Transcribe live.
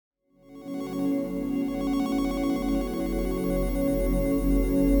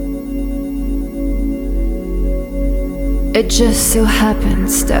It just so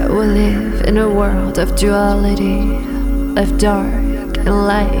happens that we live in a world of duality, of dark and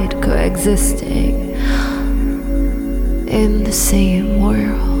light coexisting in the same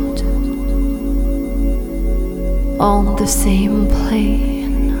world, on the same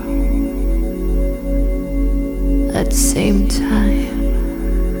plane, at the same time.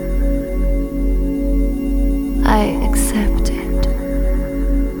 I accept it.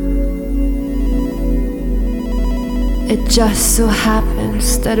 It just so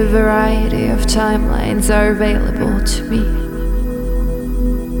happens that a variety of timelines are available to me.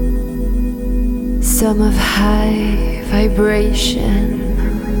 Some of high vibration,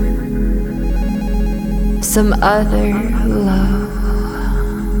 some other low.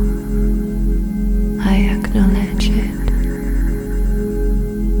 I acknowledge it.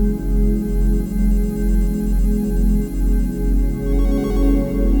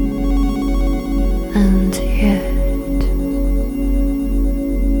 And yet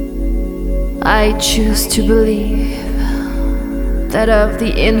I choose to believe that of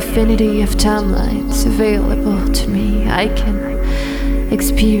the infinity of timelines available to me, I can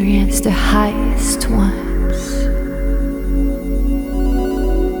experience the highest ones.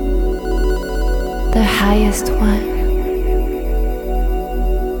 The highest one.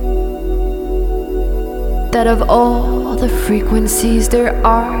 That of all the frequencies there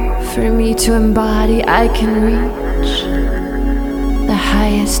are for me to embody, I can reach the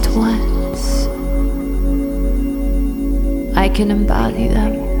highest ones. I can embody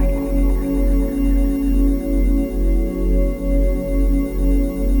them.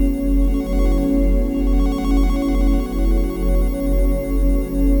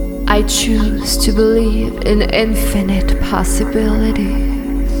 I choose to believe in infinite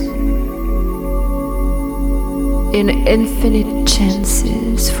possibilities, in infinite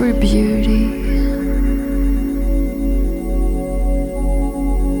chances for beauty.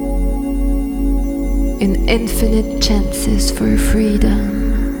 In infinite chances for freedom.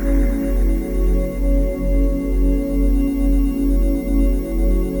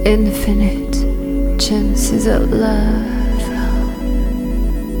 Infinite chances at love.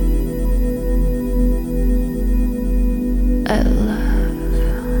 At love.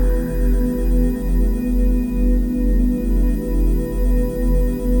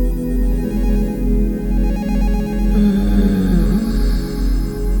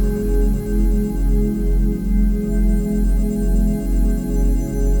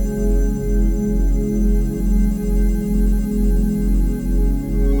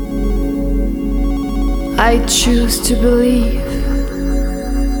 I choose to believe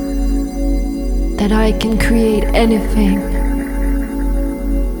that I can create anything.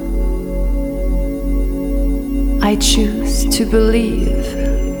 I choose to believe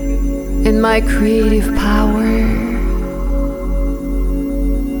in my creative power.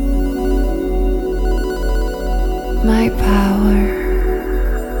 My power.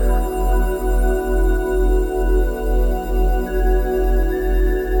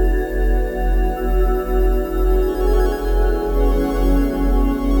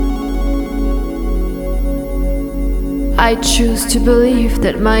 I choose to believe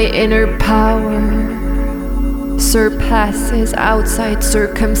that my inner power surpasses outside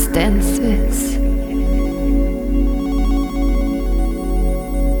circumstances.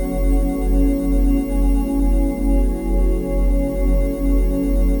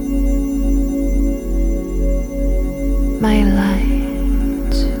 My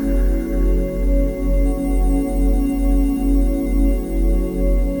light.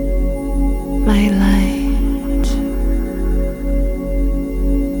 My light.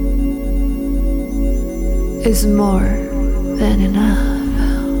 Is more than enough.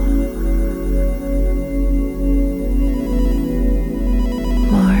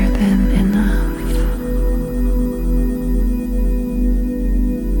 More than enough.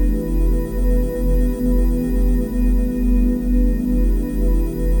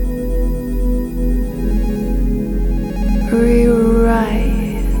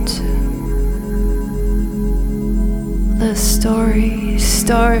 Rewrite the story,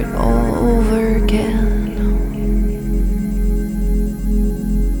 start all over again.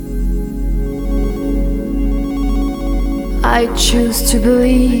 I choose to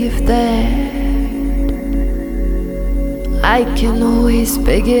believe that I can always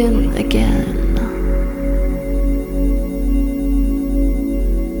begin again.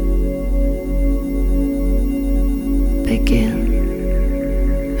 Begin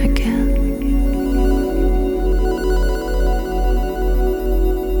again.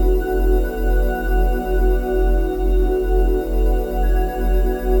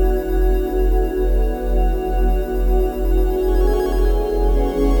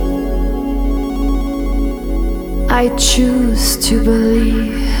 I choose to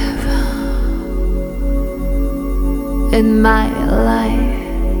believe in my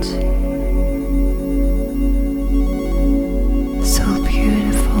light. So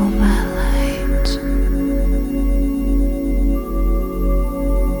beautiful, my light.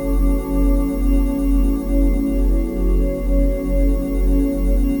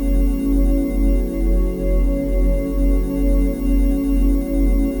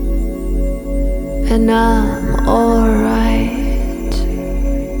 And I'm alright.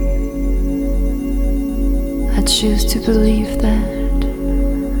 I choose to believe that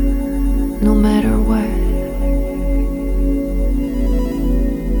no matter what,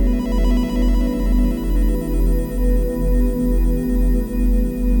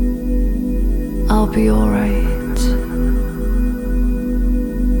 I'll be alright.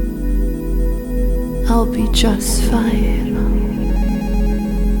 I'll be just fine.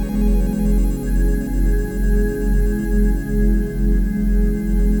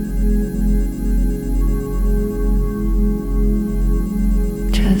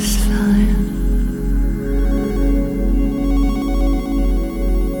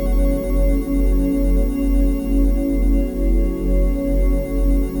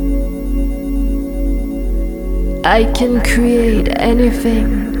 I can create anything,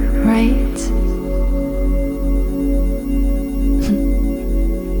 right?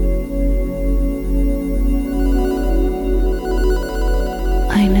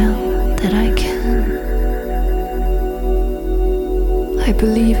 I know that I can. I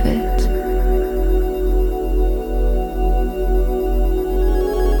believe it.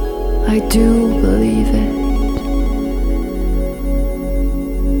 I do believe it.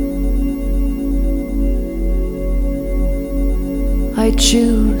 I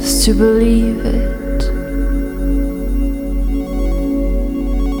choose to believe it.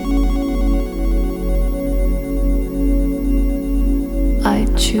 I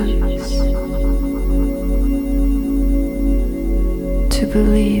choose to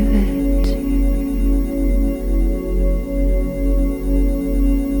believe it.